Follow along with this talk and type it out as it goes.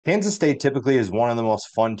Kansas State typically is one of the most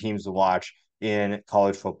fun teams to watch in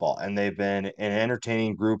college football, and they've been an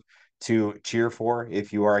entertaining group to cheer for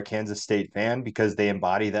if you are a Kansas State fan because they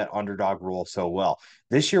embody that underdog role so well.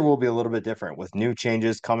 This year will be a little bit different with new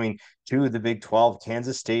changes coming to the Big 12.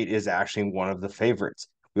 Kansas State is actually one of the favorites.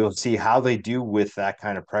 We'll see how they do with that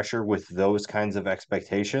kind of pressure, with those kinds of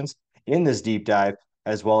expectations in this deep dive,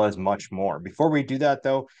 as well as much more. Before we do that,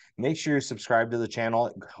 though, make sure you subscribe to the channel.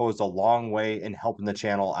 It goes a long way in helping the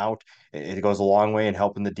channel out. It goes a long way in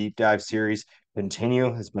helping the deep dive series continue.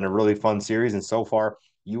 It's been a really fun series, and so far,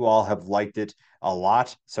 you all have liked it a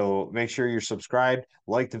lot. So make sure you're subscribed,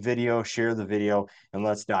 like the video, share the video, and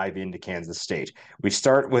let's dive into Kansas State. We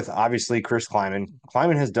start with obviously Chris Kleiman.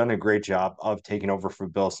 Kleiman has done a great job of taking over for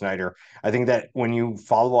Bill Snyder. I think that when you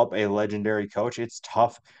follow up a legendary coach, it's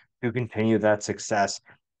tough to continue that success,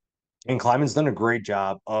 and Kleiman's done a great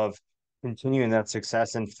job of continuing that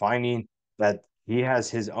success and finding that he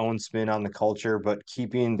has his own spin on the culture, but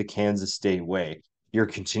keeping the Kansas State way. You're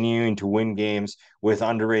continuing to win games with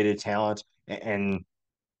underrated talent and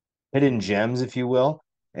hidden gems, if you will.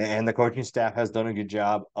 And the coaching staff has done a good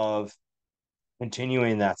job of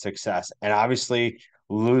continuing that success. And obviously,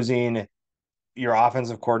 losing your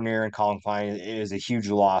offensive coordinator and Colin Klein is a huge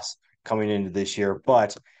loss coming into this year.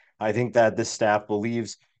 But I think that this staff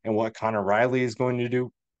believes in what Connor Riley is going to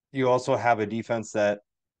do. You also have a defense that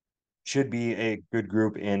should be a good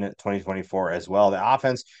group in 2024 as well. The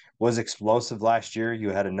offense was explosive last year. You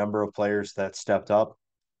had a number of players that stepped up,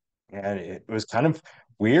 and it was kind of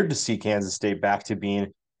weird to see Kansas State back to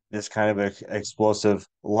being this kind of explosive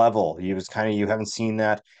level. You haven't seen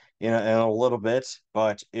that in a little bit,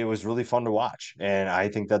 but it was really fun to watch. And I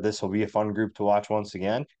think that this will be a fun group to watch once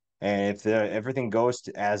again. And if everything goes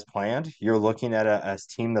as planned, you're looking at a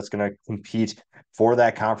team that's going to compete for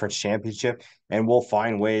that conference championship, and will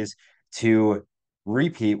find ways to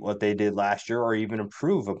repeat what they did last year or even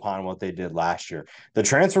improve upon what they did last year. The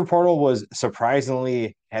transfer portal was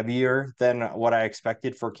surprisingly heavier than what I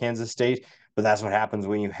expected for Kansas State, but that's what happens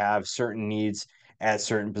when you have certain needs at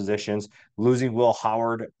certain positions. Losing Will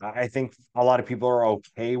Howard, I think a lot of people are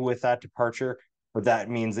okay with that departure, but that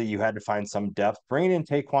means that you had to find some depth. Bringing in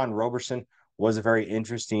Taquan Roberson was a very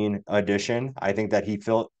interesting addition. I think that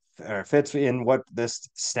fits in what this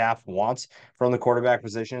staff wants from the quarterback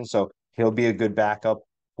position, so he'll be a good backup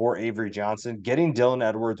for Avery Johnson. Getting Dylan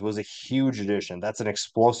Edwards was a huge addition. That's an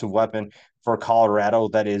explosive weapon for Colorado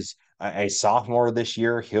that is a sophomore this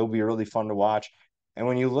year. He'll be really fun to watch. And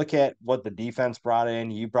when you look at what the defense brought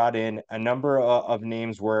in, you brought in a number of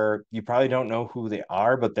names where you probably don't know who they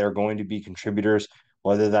are, but they're going to be contributors,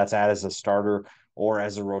 whether that's as a starter or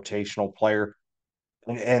as a rotational player.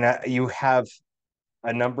 And you have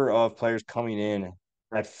a number of players coming in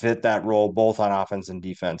that fit that role both on offense and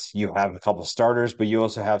defense. You have a couple starters, but you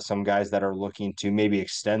also have some guys that are looking to maybe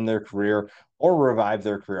extend their career or revive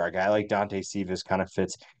their career. A guy like Dante Cephas kind of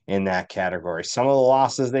fits in that category. Some of the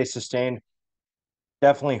losses they sustained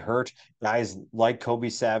definitely hurt guys like Kobe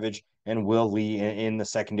Savage and Will Lee in the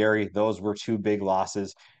secondary. Those were two big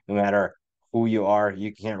losses. No matter who you are,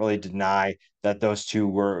 you can't really deny that those two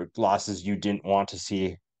were losses you didn't want to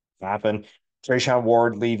see happen. Trayshawn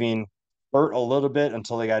Ward leaving hurt a little bit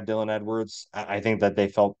until they got Dylan Edwards. I think that they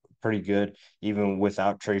felt pretty good even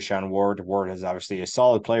without Trayshawn Ward. Ward is obviously a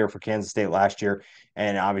solid player for Kansas State last year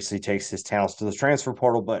and obviously takes his talents to the transfer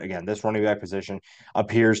portal. But again, this running back position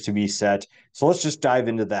appears to be set. So let's just dive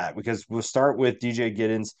into that because we'll start with DJ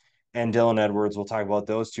Giddens and Dylan Edwards. We'll talk about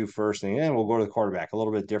those two first, and then we'll go to the quarterback. A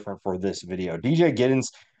little bit different for this video. DJ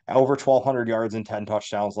Giddens over 1,200 yards and 10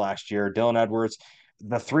 touchdowns last year. Dylan Edwards,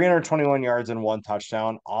 the 321 yards and one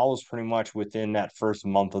touchdown, all was pretty much within that first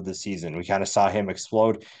month of the season. We kind of saw him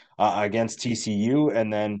explode against TCU,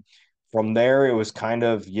 and then from there, it was kind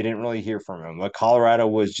of you didn't really hear from him. But Colorado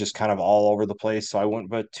was just kind of all over the place, so I wouldn't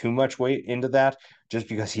put too much weight into that just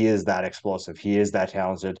because he is that explosive. He is that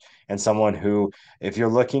talented and someone who, if you're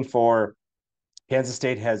looking for, Kansas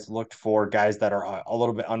State has looked for guys that are a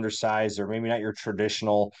little bit undersized or maybe not your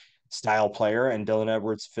traditional style player, and Dylan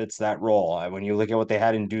Edwards fits that role. When you look at what they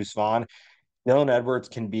had in Deuce Vaughn, Dylan Edwards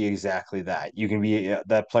can be exactly that. You can be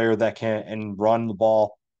that player that can and run the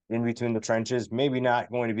ball in between the trenches. Maybe not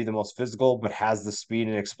going to be the most physical, but has the speed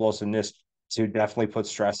and explosiveness to definitely put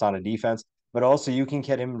stress on a defense. But also, you can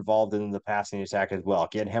get him involved in the passing attack as well.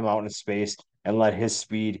 Get him out in space and let his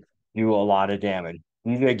speed do a lot of damage.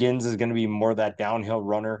 DJ Gins is going to be more that downhill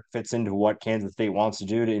runner, fits into what Kansas State wants to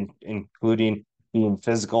do, including being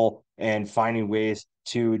physical and finding ways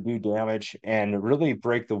to do damage and really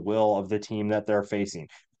break the will of the team that they're facing.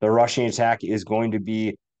 The rushing attack is going to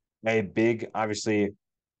be a big, obviously,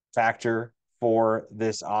 factor for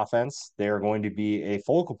this offense. They are going to be a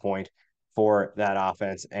focal point for that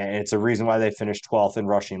offense. And it's a reason why they finished 12th in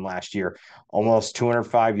rushing last year, almost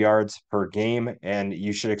 205 yards per game. And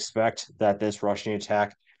you should expect that this rushing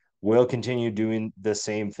attack will continue doing the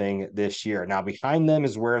same thing this year. Now, behind them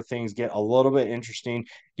is where things get a little bit interesting.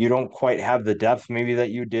 You don't quite have the depth maybe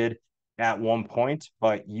that you did at one point,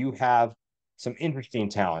 but you have some interesting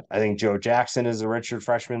talent. I think Joe Jackson is a redshirt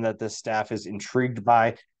freshman that this staff is intrigued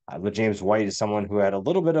by. James White is someone who had a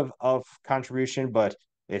little bit of contribution, but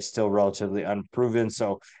is still relatively unproven.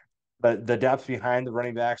 So the depth behind the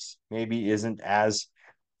running backs maybe isn't as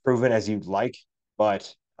proven as you'd like,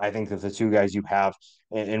 but I think that the two guys you have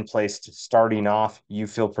in place starting off, you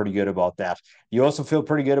feel pretty good about that. You also feel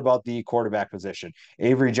pretty good about the quarterback position.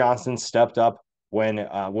 Avery Johnson stepped up when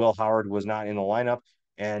Will Howard was not in the lineup,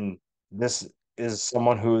 and this is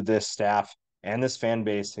someone who this staff and this fan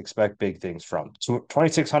base expect big things from.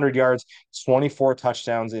 2,600 yards, 24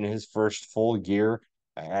 touchdowns in his first full year.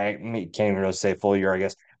 I can't even really say full year, I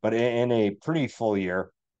guess, but in a pretty full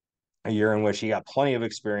year, a year in which he got plenty of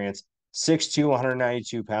experience, 6'2",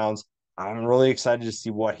 192 pounds. I'm really excited to see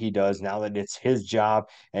what he does now that it's his job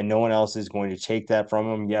and no one else is going to take that from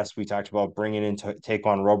him. Yes, we talked about bringing in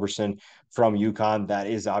Taquan Roberson from UConn. That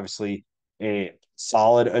is obviously a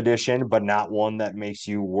solid addition, but not one that makes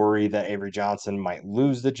you worry that Avery Johnson might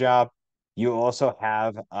lose the job. You also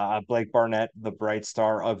have Blake Barnett, the bright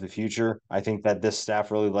star of the future. I think that this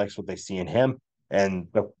staff really likes what they see in him. And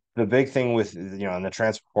the big thing with in the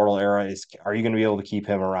transfer portal era is, are you going to be able to keep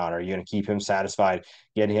him around? Are you going to keep him satisfied,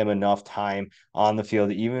 get him enough time on the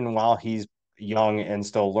field, even while he's young and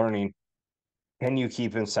still learning? Can you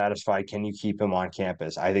keep him satisfied? Can you keep him on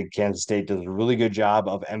campus? I think Kansas State does a really good job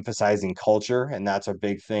of emphasizing culture, and that's a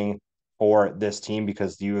big thing for this team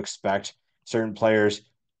because you expect certain players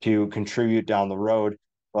to contribute down the road.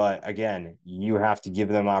 But again, you have to give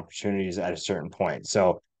them opportunities at a certain point.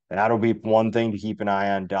 So that'll be one thing to keep an eye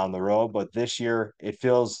on down the road. But this year, it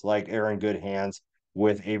feels like they're in good hands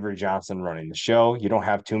with Avery Johnson running the show. You don't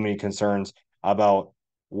have too many concerns about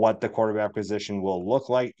what the quarterback position will look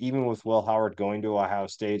like, even with Will Howard going to Ohio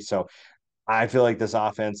State. So I feel like this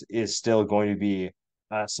offense is still going to be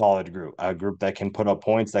a solid group, a group that can put up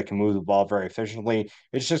points, that can move the ball very efficiently.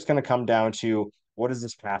 It's just going to come down to, what does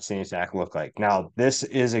this passing attack look like? Now, this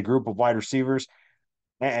is a group of wide receivers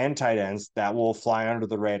and tight ends that will fly under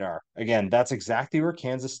the radar. Again, that's exactly where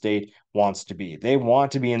Kansas State wants to be. They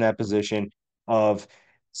want to be in that position of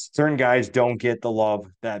certain guys don't get the love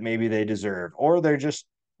that maybe they deserve, or they just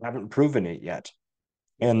haven't proven it yet.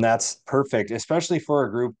 And that's perfect, especially for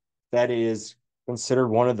a group that is considered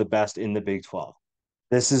one of the best in the Big 12.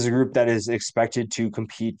 This is a group that is expected to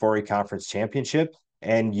compete for a conference championship,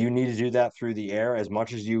 and you need to do that through the air as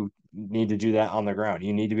much as you need to do that on the ground.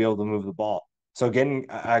 You need to be able to move the ball. So getting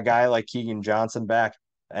a guy like Keegan Johnson back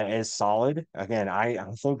is solid. Again, I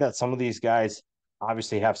think that some of these guys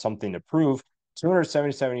obviously have something to prove.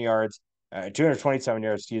 277 yards, 227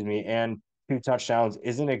 yards, excuse me, and two touchdowns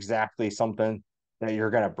isn't exactly something that you're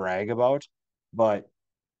going to brag about, but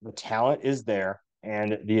the talent is there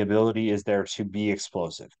and the ability is there to be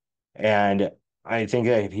explosive. And I think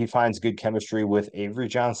that if he finds good chemistry with Avery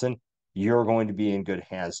Johnson, you're going to be in good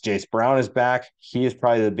hands. Jace Brown is back. He is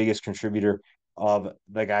probably the biggest contributor of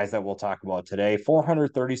the guys that we'll talk about today.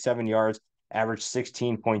 437 yards, average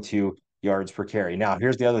 16.2 yards per carry. Now,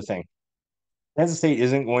 here's the other thing. Kansas State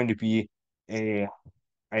isn't going to be a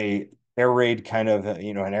a air raid kind of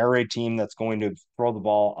an air raid team that's going to throw the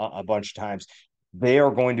ball a bunch of times. They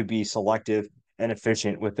are going to be selective and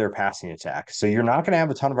efficient with their passing attack. So you're not going to have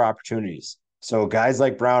a ton of opportunities. So guys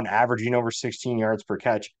like Brown averaging over 16 yards per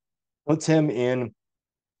catch puts him in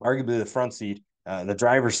arguably the front seat, the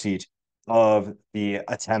driver's seat of the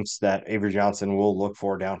attempts that Avery Johnson will look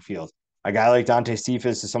for downfield. A guy like Dante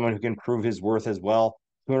Cephas is someone who can prove his worth as well.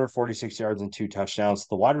 246 yards and two touchdowns.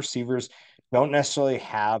 The wide receivers don't necessarily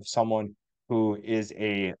have someone who is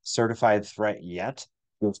a certified threat yet.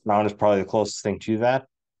 Bruce Brown is probably the closest thing to that,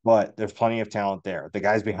 but there's plenty of talent there. The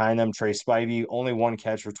guys behind them, Trey Spivey, only one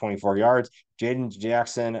catch for 24 yards. Jaden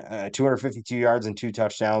Jackson, 252 yards and two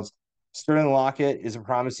touchdowns. Sterling Lockett is a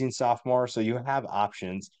promising sophomore, so you have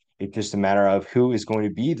options. It's just a matter of who is going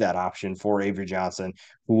to be that option for Avery Johnson,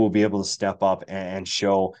 who will be able to step up and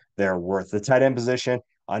show their worth. The tight end position,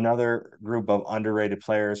 another group of underrated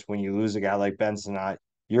players. When you lose a guy like Ben Sinnott,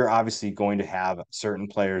 you're obviously going to have certain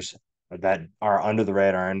players that are under the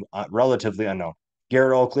radar and relatively unknown.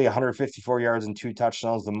 Garrett Oakley, 154 yards and two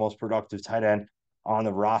touchdowns, the most productive tight end on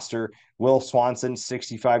the roster. Will Swanson,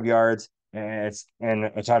 65 yards and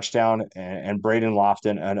a touchdown, and Braden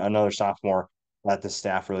Lofton, another sophomore that the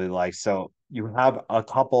staff really likes. So you have a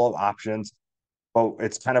couple of options. Well,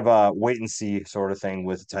 it's kind of a wait and see sort of thing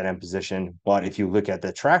with the tight end position. But if you look at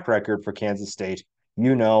the track record for Kansas State,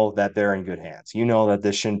 you know that they're in good hands. You know that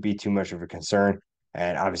this shouldn't be too much of a concern.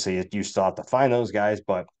 And obviously, you still have to find those guys,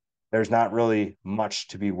 but there's not really much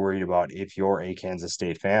to be worried about if you're a Kansas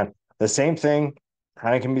State fan. The same thing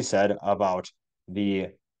kind of can be said about the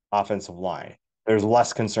offensive line. There's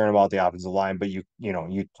less concern about the offensive line, but you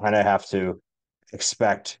kind of have to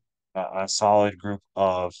expect a solid group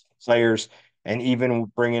of players. And even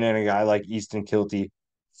bringing in a guy like Easton Kilty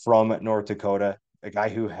from North Dakota, a guy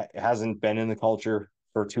who hasn't been in the culture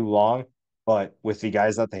for too long, but with the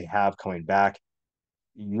guys that they have coming back,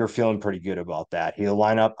 you're feeling pretty good about that. He'll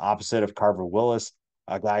line up opposite of Carver Willis,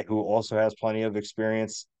 a guy who also has plenty of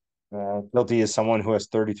experience. Kilty is someone who has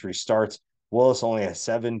 33 starts. Willis only has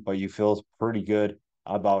 7, but you feel pretty good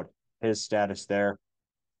about his status there.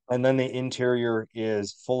 And then the interior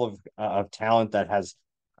is full of talent that has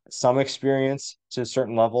some experience to a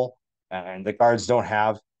certain level, and the guards don't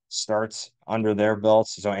have starts under their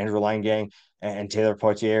belts. So Andrew Langang and Taylor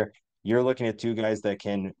Poitier, you're looking at two guys that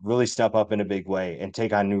can really step up in a big way and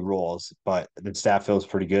take on new roles. But the staff feels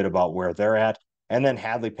pretty good about where they're at. And then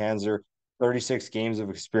Hadley Panzer, 36 games of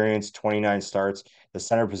experience, 29 starts. The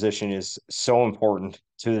center position is so important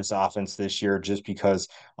to this offense this year just because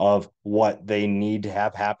of what they need to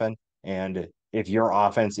have happen. And if your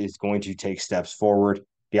offense is going to take steps forward,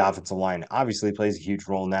 the offensive line obviously plays a huge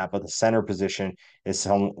role in that, but the center position is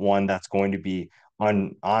someone that's going to be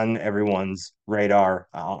on everyone's radar,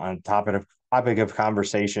 on topic of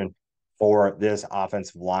conversation for this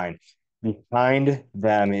offensive line. Behind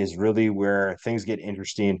them is really where things get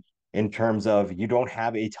interesting in terms of you don't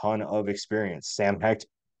have a ton of experience. Sam Hecht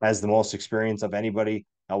has the most experience of anybody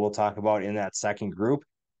that we'll talk about in that second group.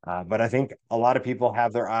 But I think a lot of people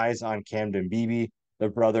have their eyes on Camden Beebe, the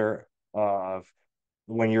brother of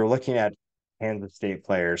when you're looking at Kansas State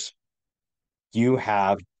players, you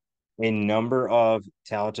have a number of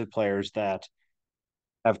talented players that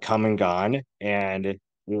have come and gone, and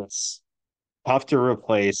it's tough to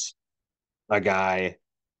replace a guy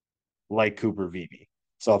like Cooper Beebe.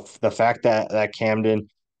 So the fact that Camden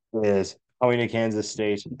is coming to Kansas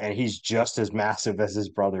State and he's just as massive as his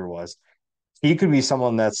brother was, he could be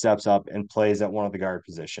someone that steps up and plays at one of the guard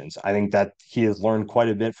positions. I think that he has learned quite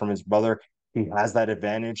a bit from his brother. He has that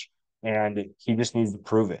advantage and he just needs to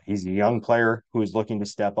prove it. He's a young player who is looking to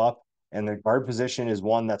step up, and the guard position is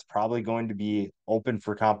one that's probably going to be open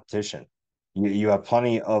for competition. You have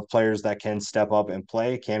plenty of players that can step up and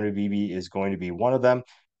play. Camden Beebe is going to be one of them.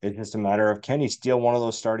 It's just a matter of can he steal one of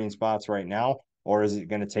those starting spots right now, or is it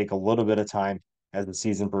going to take a little bit of time as the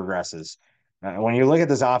season progresses? When you look at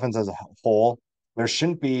this offense as a whole, there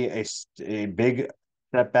shouldn't be a big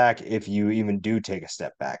step back if you even do take a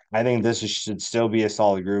step back. I think should still be a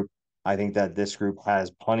solid group. I think that this group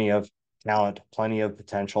has plenty of talent, plenty of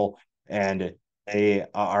potential, and they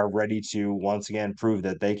are ready to once again prove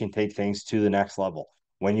that they can take things to the next level.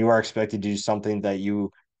 When you are expected to do something that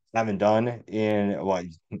you haven't done in what,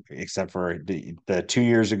 except for the 2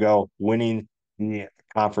 years ago, winning the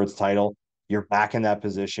conference title, you're back in that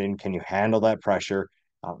position. Can you handle that pressure?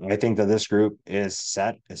 I think that this group is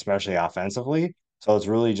set, especially offensively. So it's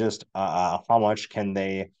really just how much can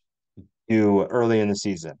they do early in the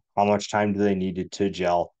season? How much time do they need to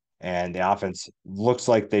gel? And the offense looks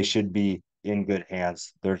like they should be in good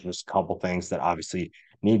hands. There's just a couple things that obviously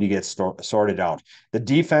need to get sorted out. The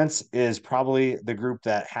defense is probably the group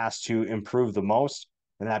that has to improve the most.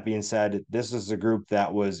 And that being said, this is a group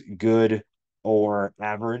that was good or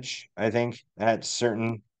average, I think, at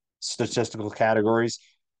certain statistical categories.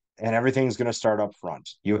 And everything's going to start up front.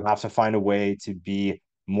 You have to find a way to be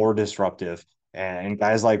more disruptive. And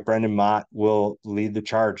guys like Brendan Mott will lead the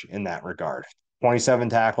charge in that regard. 27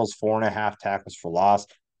 tackles, 4.5 tackles for loss.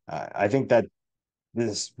 I think that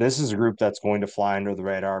this is a group that's going to fly under the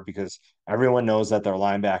radar because everyone knows that their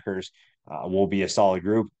linebackers will be a solid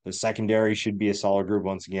group. The secondary should be a solid group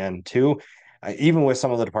once again, too, even with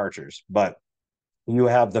some of the departures. But you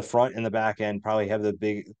have the front and the back end probably have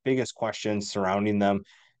the biggest questions surrounding them,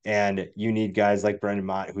 and you need guys like Brendan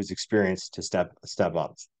Mott who's experienced to step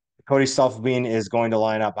up. Cody Stufflebean is going to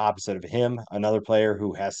line up opposite of him, another player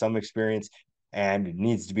who has some experience and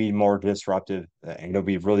needs to be more disruptive. And it'll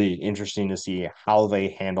be really interesting to see how they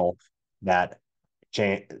handle that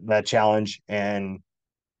that challenge and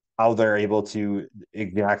how they're able to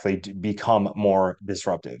exactly become more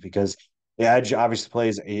disruptive because the edge obviously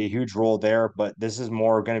plays a huge role there, but this is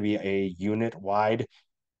more going to be a unit wide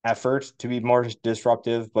effort to be more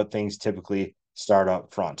disruptive, but things typically start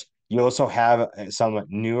up front. You also have some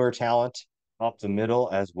newer talent up the middle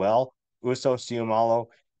as well. Uso Siumalo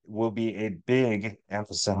will be a big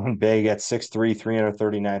emphasis on big at 6'3",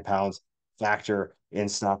 339 pounds factor in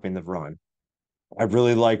stopping the run. I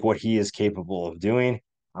really like what he is capable of doing.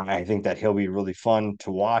 I think that he'll be really fun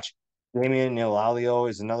to watch. Damian Ilalio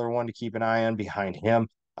is another one to keep an eye on behind him.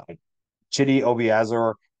 Chidi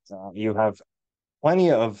Obiazor, you have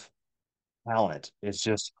plenty of talent. It's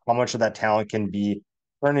just how much of that talent can be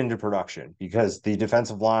turned into production because the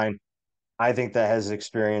defensive line, I think that has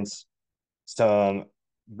experienced some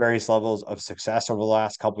various levels of success over the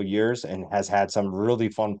last couple of years and has had some really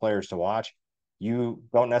fun players to watch. You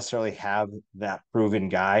don't necessarily have that proven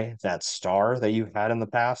guy, that star that you had in the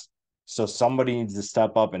past. So somebody needs to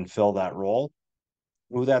step up and fill that role.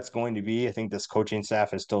 Who that's going to be, I think this coaching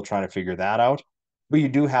staff is still trying to figure that out. But you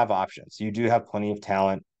do have options. You do have plenty of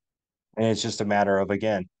talent. And it's just a matter of,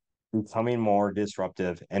 again, becoming more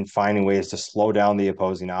disruptive and finding ways to slow down the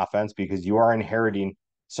opposing offense because you are inheriting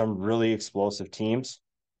some really explosive teams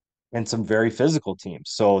and some very physical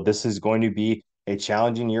teams. So this is going to be a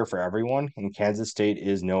challenging year for everyone, and Kansas State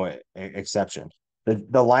is no exception. The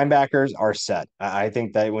linebackers are set. I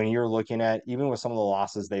think that when you're looking at even with some of the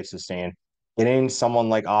losses they've sustained, getting someone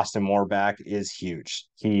like Austin Moore back is huge.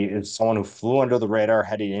 He is someone who flew under the radar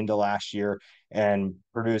heading into last year and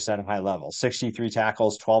produced at a high level. 63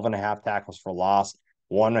 tackles, 12 and a half tackles for loss,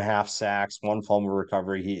 1.5 sacks, one fumble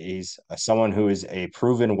recovery. He's someone who is a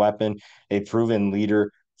proven weapon, a proven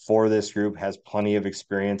leader for this group, has plenty of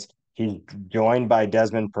experience. He's joined by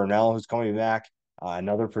Desmond Purnell, who's coming back,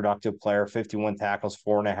 another productive player, 51 tackles,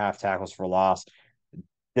 4.5 tackles for loss.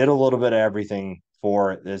 Did a little bit of everything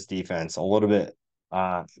for this defense, a little bit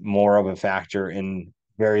more of a factor in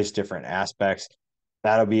various different aspects.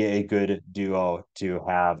 That'll be a good duo to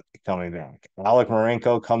have coming back. Alec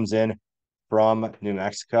Marenko comes in from New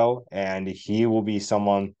Mexico, and he will be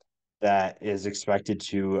someone that is expected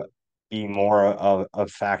to be more of a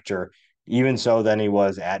factor, even so than he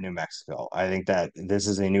was at New Mexico. I think that this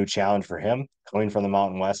is a new challenge for him coming from the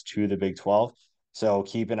Mountain West to the Big 12. So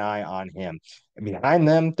keep an eye on him. Behind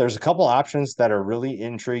them, there's a couple options that are really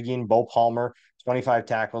intriguing. Bo Palmer, 25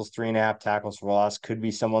 tackles, 3.5 tackles for loss, could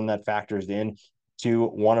be someone that factors in to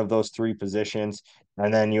one of those three positions.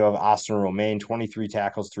 And then you have Austin Romaine, 23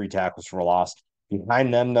 tackles, 3 tackles for loss.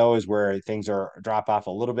 Behind them, though, is where things are drop off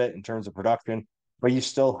a little bit in terms of production, but you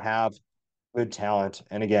still have good talent.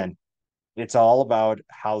 And again, it's all about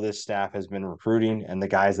how this staff has been recruiting and the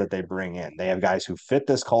guys that they bring in. They have guys who fit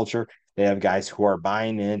this culture. They have guys who are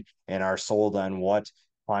buying in and are sold on what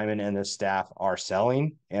Kleiman and the staff are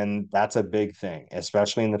selling. And that's a big thing,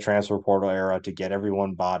 especially in the transfer portal era, to get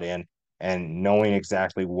everyone bought in and knowing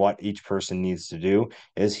exactly what each person needs to do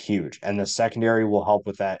is huge. And the secondary will help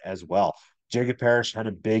with that as well. Jacob Parrish had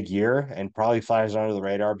a big year and probably flies under the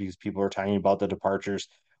radar because people are talking about the departures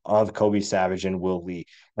of Kobe Savage and Will Lee.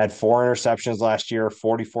 Had 4 interceptions last year,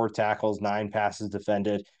 44 tackles, 9 passes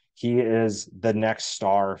defended. He is the next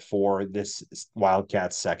star for this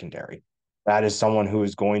Wildcats secondary. That is someone who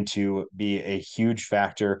is going to be a huge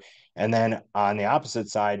factor. And then on the opposite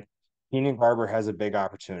side, Keenan Barber has a big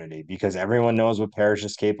opportunity because everyone knows what Parrish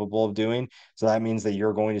is capable of doing. So that means that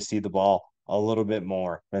you're going to see the ball a little bit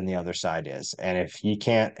more than the other side is. And if he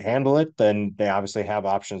can't handle it, then they obviously have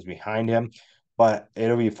options behind him. But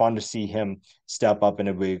it'll be fun to see him step up in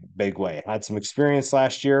a big way. Had some experience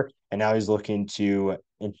last year, and now he's looking to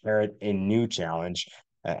inherit a new challenge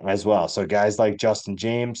as well. So guys like Justin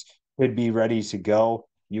James could be ready to go.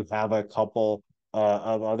 You have a couple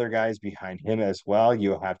of other guys behind him as well.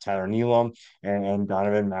 You have Tyler Nealon and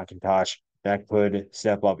Donovan McIntosh that could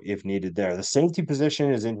step up if needed there. The safety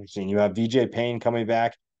position is interesting. You have VJ Payne coming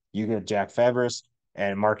back. You get Jack Favres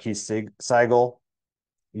and Marquise Seigel.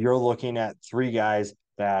 You're looking at three guys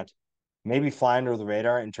that maybe fly under the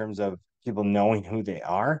radar in terms of people knowing who they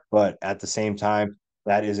are, but at the same time,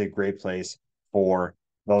 that is a great place for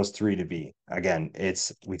those three to be. Again,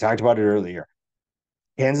 we talked about it earlier.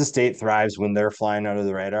 Kansas State thrives when they're flying under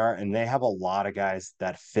the radar, and they have a lot of guys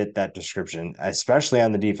that fit that description, especially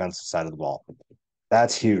on the defensive side of the ball.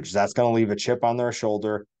 That's huge. That's going to leave a chip on their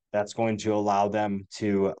shoulder. That's going to allow them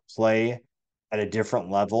to play at a different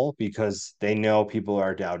level because they know people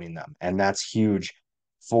are doubting them. And that's huge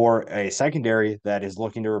for a secondary that is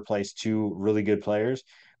looking to replace two really good players,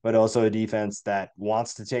 but also a defense that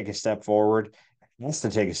wants to take a step forward,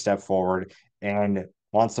 and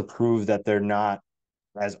wants to prove that they're not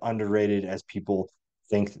as underrated as people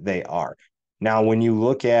think they are. Now, when you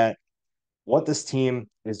look at what this team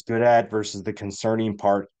is good at versus the concerning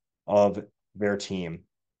part of their team.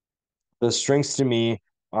 The strengths to me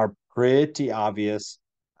are pretty obvious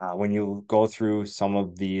when you go through some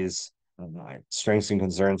of these Strengths and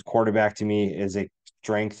concerns. Quarterback to me is a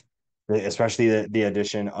strength, especially the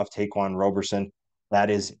addition of Taquan Roberson. That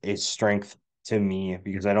is a strength to me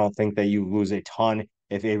because I don't think that you lose a ton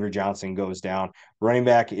if Avery Johnson goes down. Running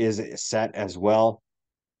back is set as well.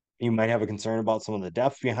 You might have a concern about some of the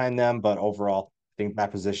depth behind them, but overall, I think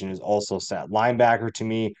that position is also set. Linebacker to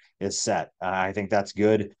me is set. I think that's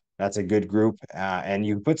good. That's a good group. And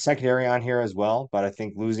you put secondary on here as well, but I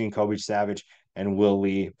think losing Kobe Savage and Will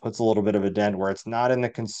Lee puts a little bit of a dent where it's not in the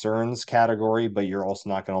concerns category, but you're also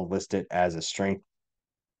not going to list it as a strength.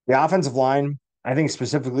 The offensive line, I think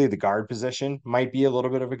specifically the guard position might be a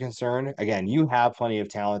little bit of a concern. Again, you have plenty of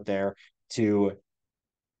talent there to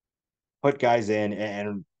put guys in,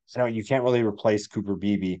 and you know you can't really replace Cooper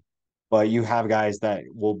Beebe, but you have guys that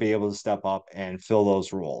will be able to step up and fill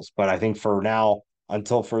those roles. But I think for now,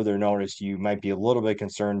 until further notice, you might be a little bit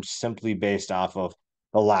concerned simply based off of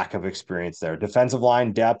the lack of experience there. Defensive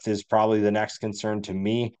line depth is probably the next concern to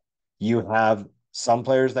me. You have some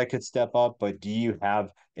players that could step up, but do you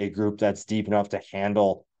have a group that's deep enough to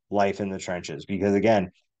handle life in the trenches? Because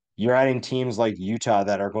again, you're adding teams like Utah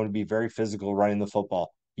that are going to be very physical running the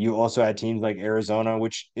football. You also had teams like Arizona,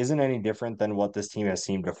 which isn't any different than what this team has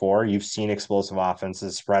seen before. You've seen explosive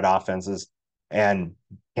offenses, spread offenses, and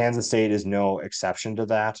Kansas State is no exception to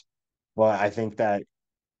that. But I think that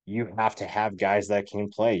you have to have guys that can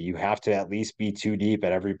play. You have to at least be too deep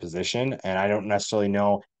at every position. And I don't necessarily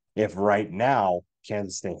know if right now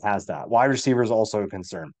Kansas State has that. Wide receiver is also a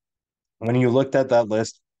concern. When you looked at that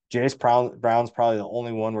list, Brown's probably the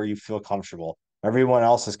only one where you feel comfortable. Everyone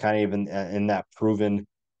else is kind of in that proven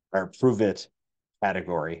or prove it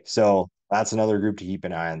category. So that's another group to keep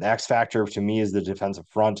an eye on. The X factor to me is the defensive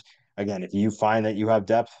front. Again, if you find that you have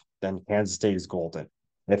depth, then Kansas State is golden.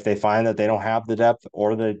 If they find that they don't have the depth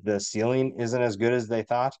or the ceiling isn't as good as they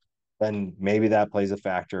thought, then maybe that plays a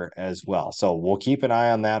factor as well. So we'll keep an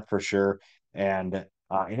eye on that for sure. And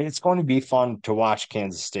it's going to be fun to watch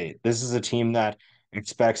Kansas State. This is a team that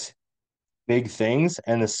expects big things,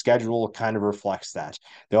 and the schedule kind of reflects that.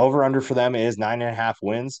 The over under for them is 9.5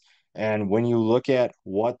 wins. And when you look at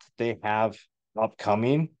what they have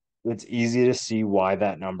upcoming, it's easy to see why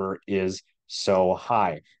that number is so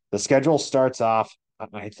high. The schedule starts off,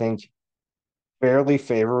 I think, fairly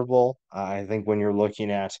favorable. I think when you're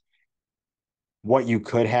looking at what you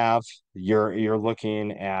could have, you're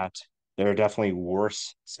looking at there are definitely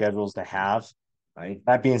worse schedules to have. Right?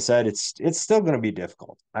 That being said, it's still going to be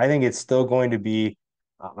difficult. I think it's still going to be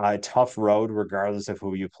a tough road regardless of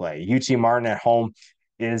who you play. UT Martin at home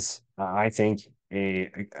is, I think,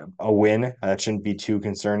 a win. That shouldn't be too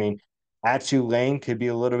concerning. At Tulane could be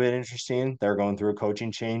a little bit interesting. They're going through a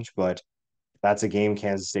coaching change, but that's a game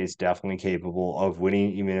Kansas State's definitely capable of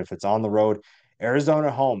winning, even if it's on the road.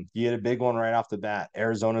 Arizona home, you get a big one right off the bat.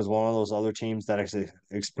 Arizona is one of those other teams that is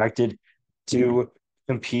expected to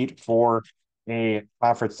compete for a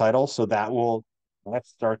conference title. So that will let's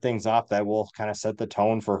start things off. That will kind of set the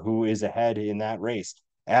tone for who is ahead in that race.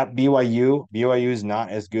 At BYU is not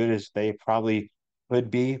as good as they probably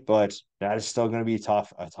could be, but that is still going to be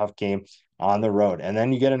tough, a tough game on the road. And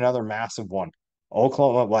then you get another massive one.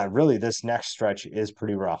 Oklahoma, well, really, this next stretch is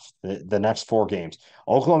pretty rough. The next 4 games.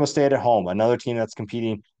 Oklahoma State at home, another team that's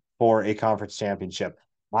competing for a conference championship.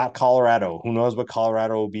 At Colorado, who knows what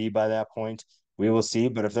Colorado will be by that point? We will see.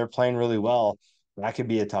 But if they're playing really well, that could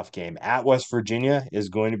be a tough game. At West Virginia is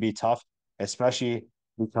going to be tough, especially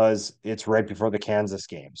because it's right before the Kansas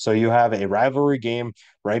game. So you have a rivalry game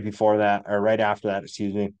right before that, or right after that,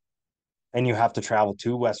 excuse me, and you have to travel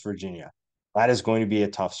to West Virginia. That is going to be a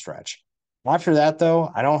tough stretch. After that,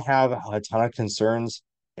 though, I don't have a ton of concerns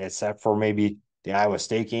except for maybe the Iowa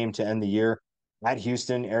State game to end the year. At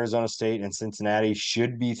Houston, Arizona State, and Cincinnati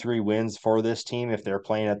should be 3 wins for this team if they're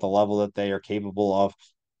playing at the level that they are capable of.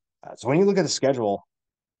 So when you look at the schedule,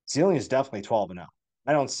 ceiling is definitely 12-0.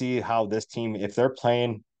 I don't see how this team, if they're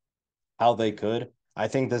playing how they could. I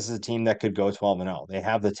think this is a team that could go 12-0. They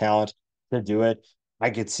have the talent to do it. I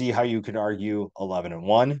could see how you could argue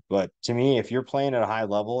 11-1, but to me, if you're playing at a high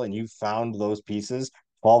level and you found those pieces,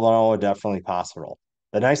 12-0 is definitely possible.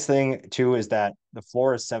 The nice thing too is that the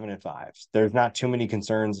floor is 7-5. There's not too many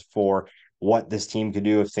concerns for what this team could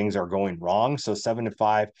do if things are going wrong. So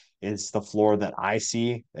 7-5 is the floor that I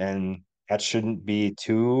see, and that shouldn't be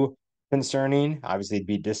too concerning. Obviously, it'd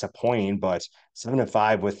be disappointing, but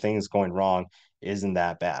 7-5 with things going wrong isn't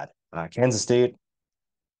that bad. Kansas State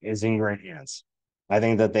is in great hands. I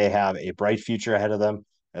think that they have a bright future ahead of them.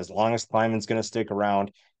 As long as Kleiman's going to stick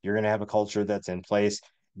around, you're going to have a culture that's in place.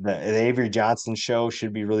 The Avery Johnson show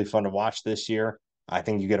should be really fun to watch this year. I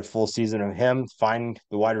think you get a full season of him, find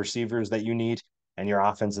the wide receivers that you need, and your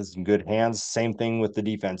offense is in good hands. Same thing with the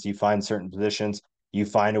defense. You find certain positions, you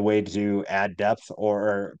find a way to add depth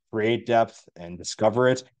or create depth and discover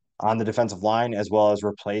it on the defensive line, as well as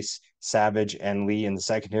replace Savage and Lee in the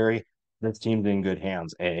secondary. This team's in good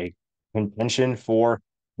hands. A contention for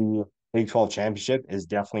the Big 12 championship is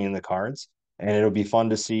definitely in the cards, and it'll be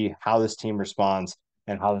fun to see how this team responds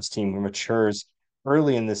and how this team matures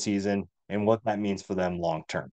early in the season and what that means for them long term.